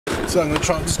So I'm going to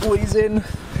try and squeeze in.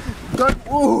 Don't.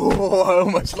 Ooh, I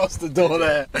almost lost the door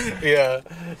there. Yeah.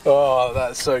 Oh,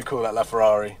 that's so cool, that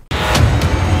LaFerrari.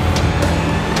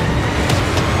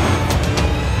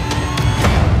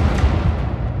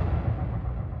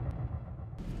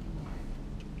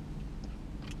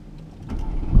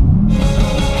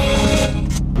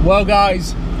 Well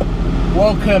guys,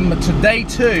 welcome to day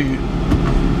 2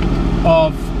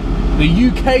 of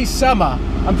the UK summer.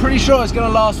 I'm pretty sure it's going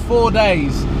to last 4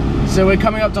 days, so we're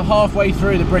coming up to halfway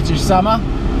through the British summer.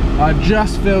 I've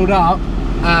just filled up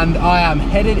and I am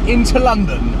headed into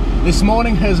London. This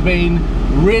morning has been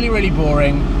really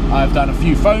boring. I've done a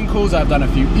few phone calls, I've done a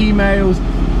few emails,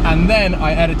 and then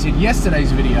I edited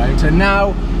yesterday's video. So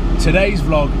now today's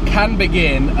vlog can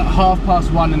begin at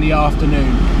 1:30 in the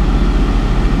afternoon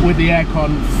with the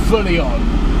aircon fully on.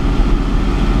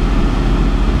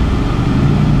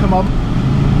 Come on.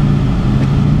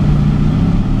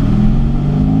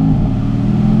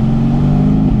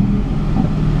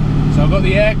 So I've got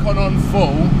the aircon on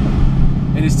full.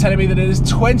 It is telling me that it is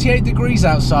 28 degrees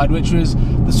outside, which was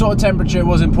the sort of temperature it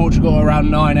was in Portugal around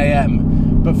 9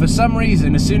 AM. But for some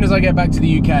reason, as soon as I get back to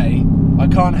the UK, I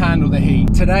can't handle the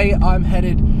heat. Today I'm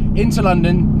headed into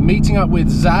London, meeting up with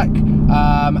Zach,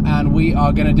 and we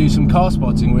are going to do some car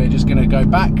spotting. We're just going to go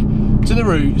back to the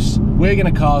routes, we're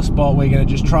going to car spot, we're going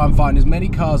to just try and find as many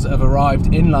cars that have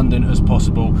arrived in London as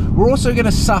possible. We're also going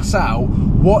to suss out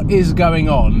what is going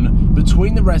on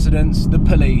between the residents, the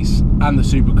police and the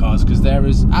supercars, because there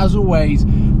is, as always,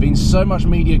 been so much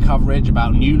media coverage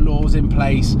about new laws in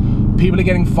place. People are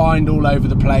getting fined all over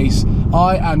the place.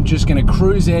 I am just going to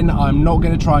cruise in. I'm not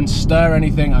going to try and stir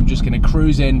anything. I'm just going to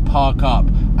cruise in, park up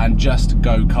and just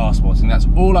go car spotting. That's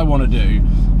all I want to do.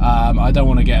 I don't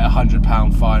want to get a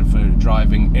 £100 fine for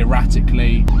driving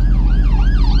erratically.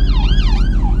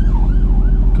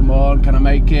 Come on, can I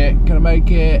make it? Can I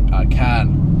make it? I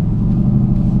can.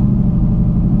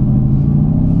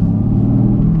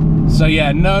 So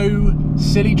yeah, no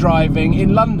silly driving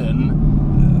in London.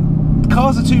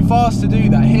 Cars are too fast to do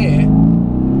that here.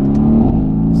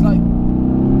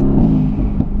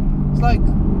 It's like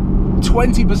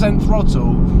 20%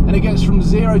 throttle and it gets from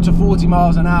 0 to 40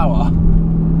 miles an hour.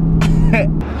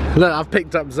 Look, I've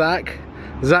picked up Zach.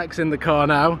 Zach's in the car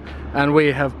now and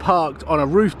we have parked on a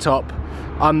rooftop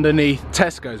underneath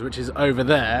Tesco's, which is over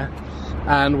there.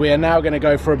 And we are now going to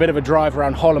go for a bit of a drive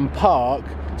around Holland Park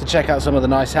to check out some of the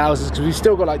nice houses, because we've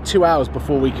still got like 2 hours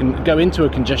before we can go into a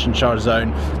congestion charge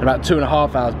zone, and about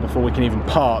 2.5 hours before we can even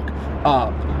park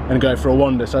up and go for a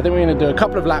wander. So I think we're going to do a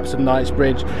couple of laps of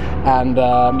Knightsbridge, and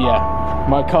yeah,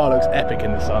 my car looks epic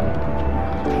in the sun.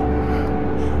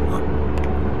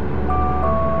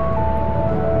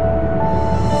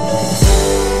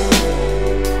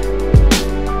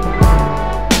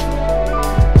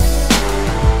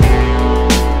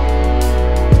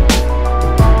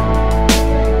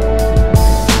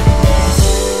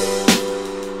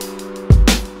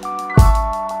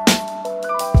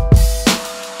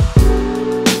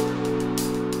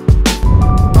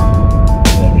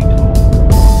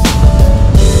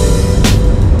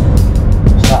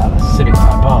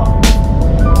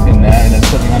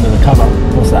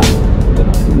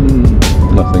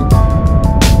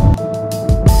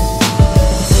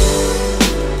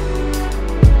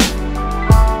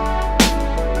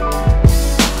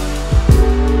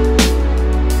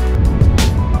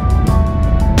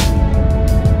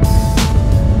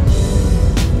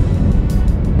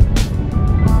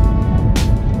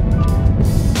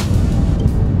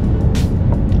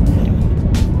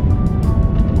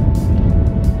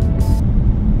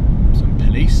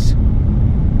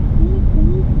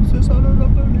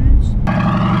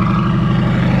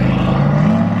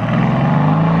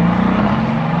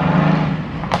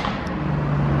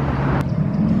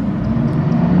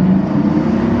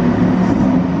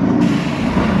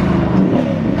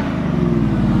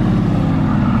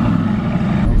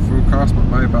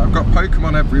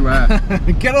 Everywhere.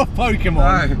 Get off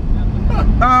Pokemon! No.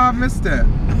 Oh, I missed it.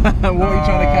 What are you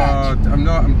trying to catch? I'm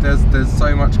not. There's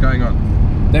so much going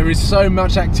on. There is so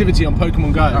much activity on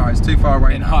Pokemon Go. Oh, it's too far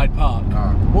away in Hyde Park.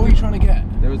 Oh. What were you trying to get?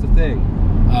 There was a thing.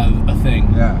 A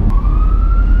thing? Yeah.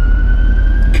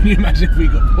 Can you imagine if we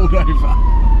got pulled over?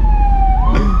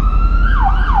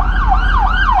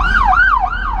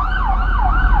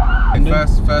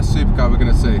 First supercar we're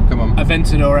going to see, come on.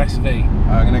 Aventador SV.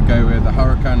 I'm going to go with the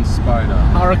Huracan Spider.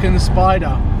 Huracan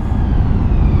Spider.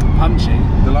 Punchy.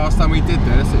 The last time we did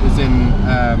this, it was in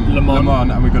Le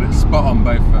Mans, and we got it spot on,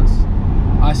 both of us.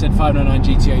 I said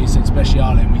 599 GTO, you said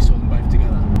Speciale, and we saw them both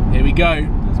together. Here we go.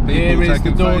 Here is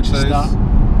the Dorchester.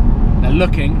 They're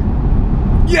looking.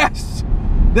 Yes!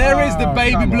 There is the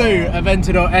baby blue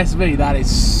Aventador SV. That is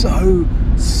so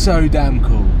damn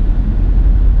cool.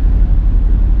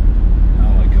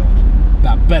 Oh my god.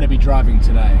 That better be driving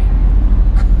today.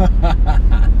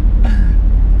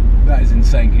 That is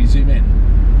insane. Can you zoom in?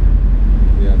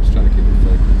 Yeah, I'm just trying to keep it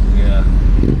focused. Yeah.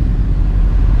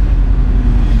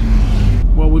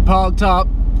 Well, we parked up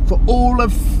for all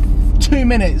of 2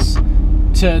 minutes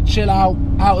to chill out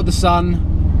of the sun.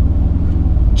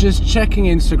 Just checking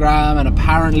Instagram, and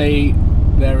apparently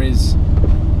there is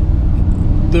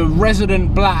the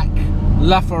resident black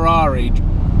LaFerrari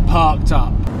parked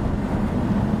up.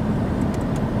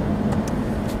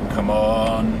 Come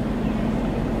on.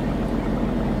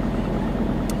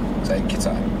 Take your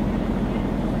time.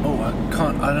 Oh, I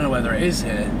don't know whether it is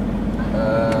here.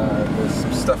 There's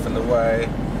some stuff in the way.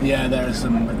 Yeah, there are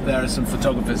some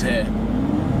photographers here.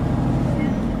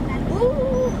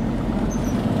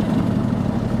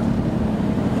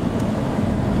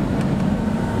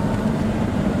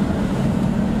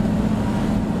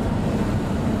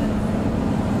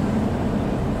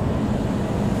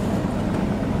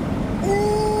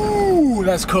 Ooh,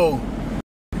 that's cool.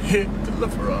 Hit the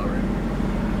LaFerrari.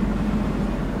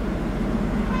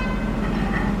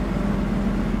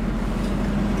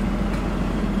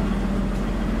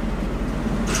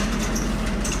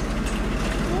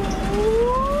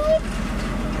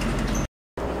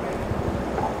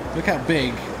 Look how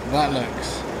big that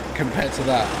looks compared to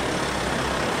that.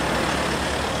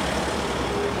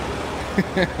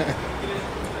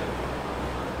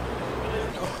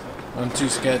 I'm too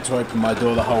scared to open my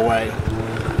door the whole way,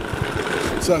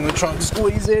 so I'm going to try and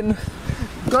squeeze in.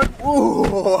 Ooh,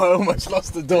 I almost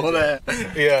lost the door there.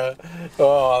 Yeah.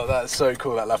 Oh, that's so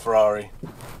cool, that LaFerrari.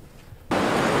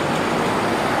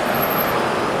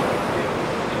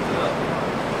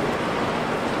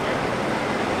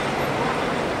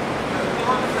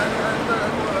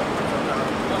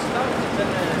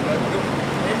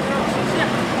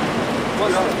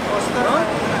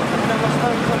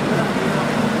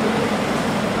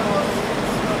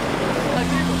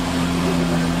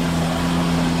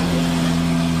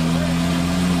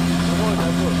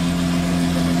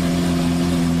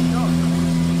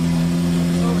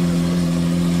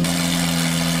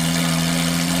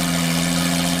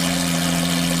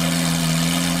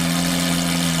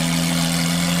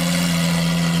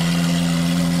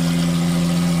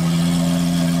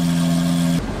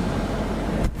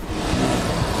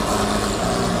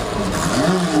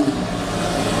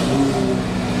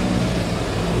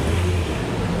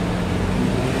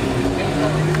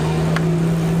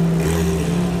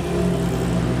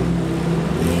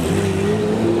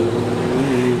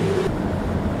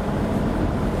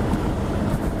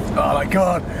 Oh my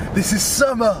god, this is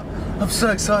summer! I'm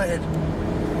so excited.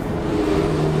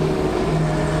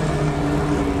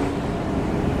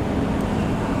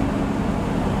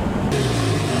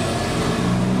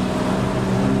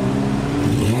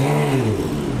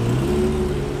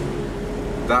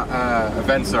 That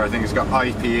Aventador, I think, has got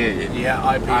IPE. Yeah,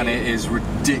 IPE. And it is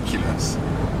ridiculous.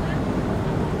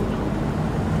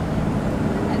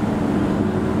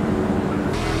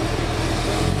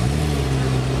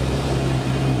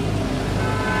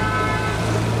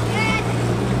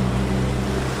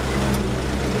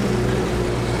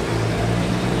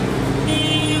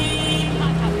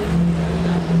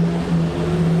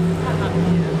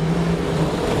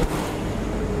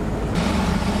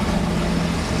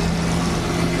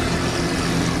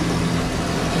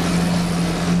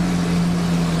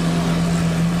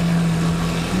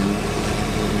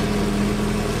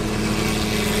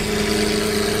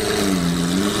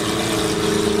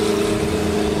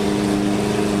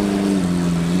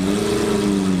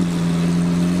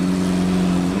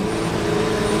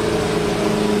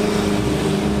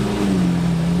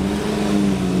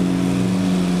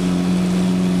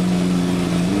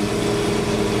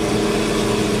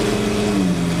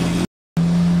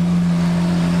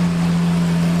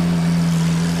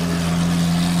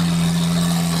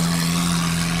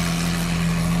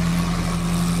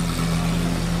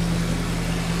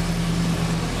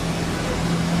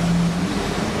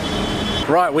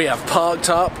 Right, we have parked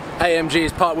up. AMG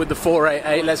is parked with the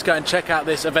 488. Let's go and check out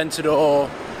this Aventador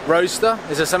Roadster.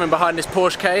 Is there something behind this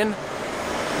Porsche Cayenne?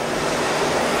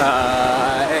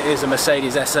 It is a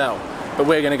Mercedes SL. But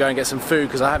we're going to go and get some food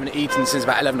because I haven't eaten since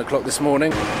about 11 o'clock this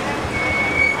morning.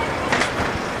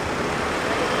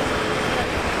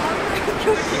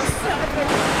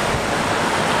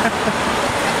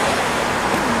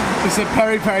 It's a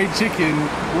peri-peri chicken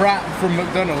wrap from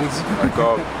McDonald's. Oh my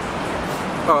god.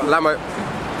 Oh, Lamo.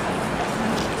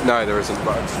 No, there isn't,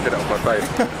 but I just get it off my face.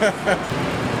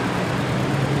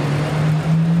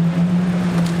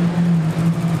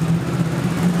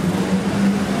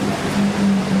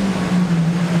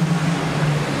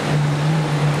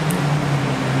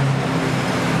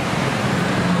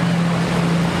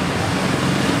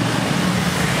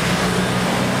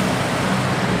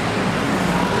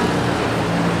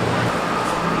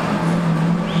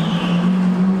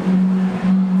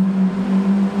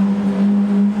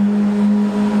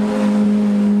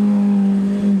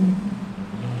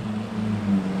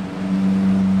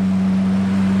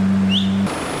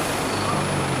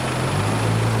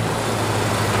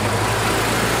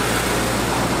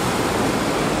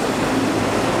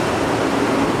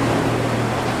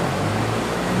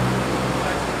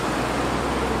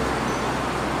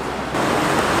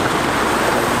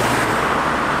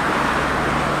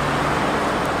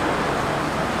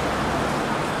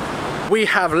 We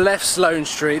have left Sloane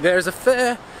Street. There's a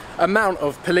fair amount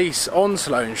of police on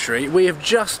Sloane Street. We have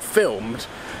just filmed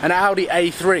an Audi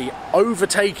A3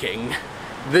 overtaking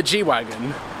the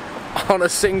G-Wagon on a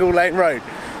single lane road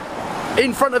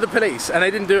in front of the police, and they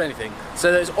didn't do anything.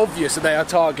 So it's obvious that they are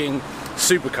targeting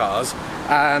supercars,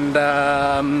 and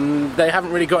they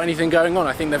haven't really got anything going on.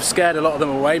 I think they've scared a lot of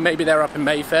them away. Maybe they're up in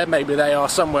Mayfair, maybe they are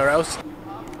somewhere else.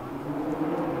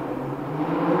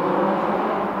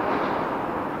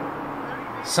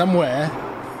 Somewhere.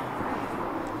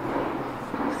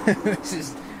 This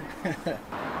is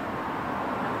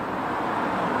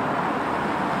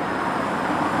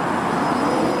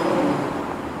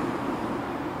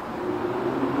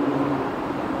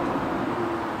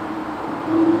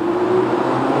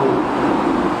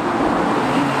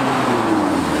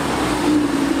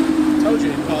told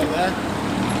you you'd park there.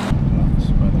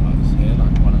 Spread the lights here,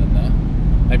 like one of them there.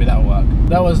 Maybe that'll work.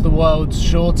 That was the world's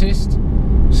shortest,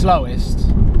 slowest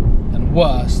and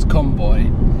worst convoy.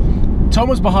 Tom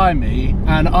was behind me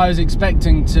and I was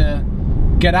expecting to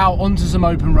get out onto some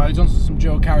open roads, onto some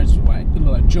dual carriageway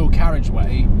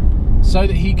so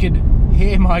that he could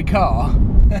hear my car.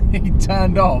 He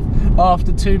turned off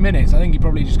after 2 minutes. I think he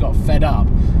probably just got fed up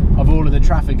of all of the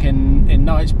traffic in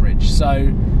Knightsbridge.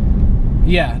 So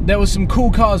yeah, there was some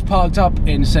cool cars parked up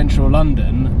in central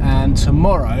London, and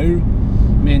tomorrow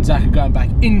me and Zach are going back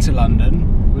into London.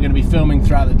 We're going to be filming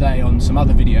throughout the day on some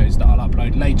other videos that I'll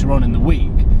upload later on in the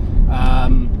week.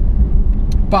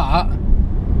 But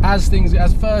it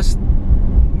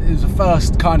was the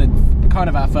first kind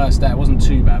of our first day. It wasn't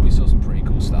too bad. We saw some pretty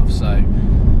cool stuff. So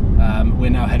we're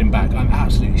now heading back. I'm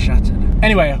absolutely shattered.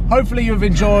 Anyway, hopefully you've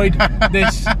enjoyed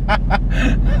this.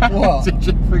 What? Did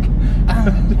you forget?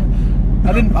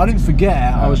 I didn't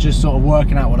forget. I was just sort of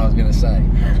working out what I was going to say.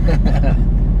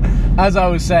 As I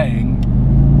was saying,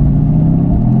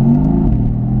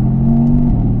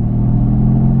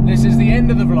 this is the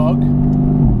end of the vlog.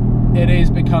 It is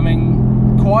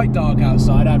becoming quite dark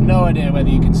outside. I have no idea whether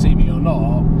you can see me or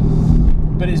not,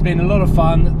 but it's been a lot of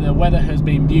fun. The weather has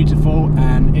been beautiful,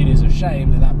 and it is a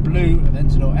shame that blue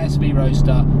Aventador SV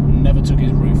Roadster never took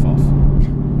his roof off.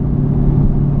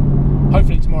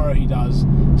 Hopefully tomorrow he does.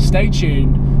 Stay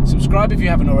tuned, subscribe if you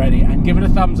haven't already, and give it a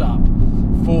thumbs up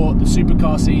for the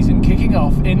supercar season kicking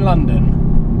off in London.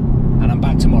 And I'm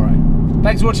back tomorrow.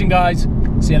 Thanks for watching, guys.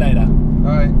 See you later. All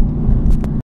right.